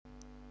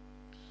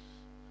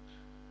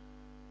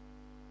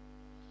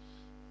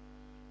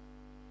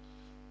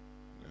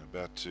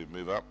about to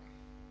move up.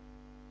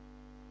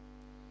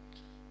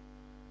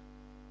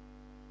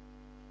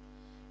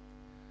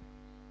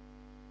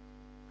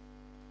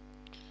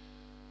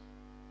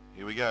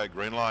 Here we go,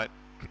 green light.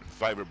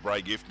 Favourite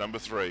Bray Gift, number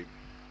 3.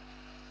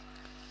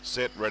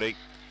 Set, ready,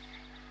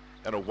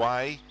 and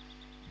away.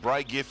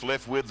 Bray Gift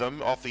left with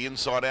them. Off the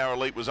inside, Our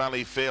Elite was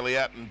only fairly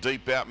out and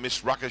deep out.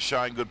 Miss Ruckus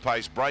showing good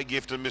pace. Bray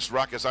Gift and Miss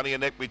Ruckus, only a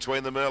neck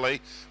between them early,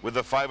 with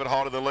the favourite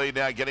holding the lead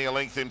now, getting a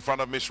length in front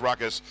of Miss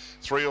Ruckus.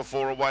 3 or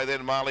 4 away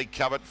then, Marley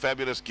Covert,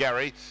 Fabulous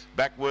Gary.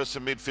 Back worse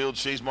in midfield,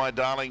 She's My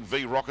Darling.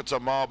 V Rockets a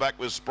mile back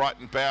with Sprite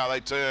and Power.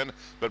 They turn,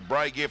 but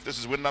Bray Gift, this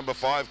is win number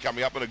 5,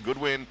 coming up in a good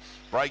win.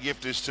 Bray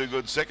Gift is too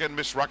good. Second,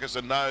 Miss Ruckus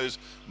and Nose,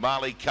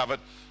 Marley Covert.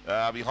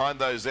 Behind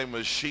those then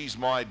was She's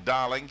My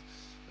Darling.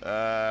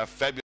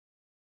 Fabulous.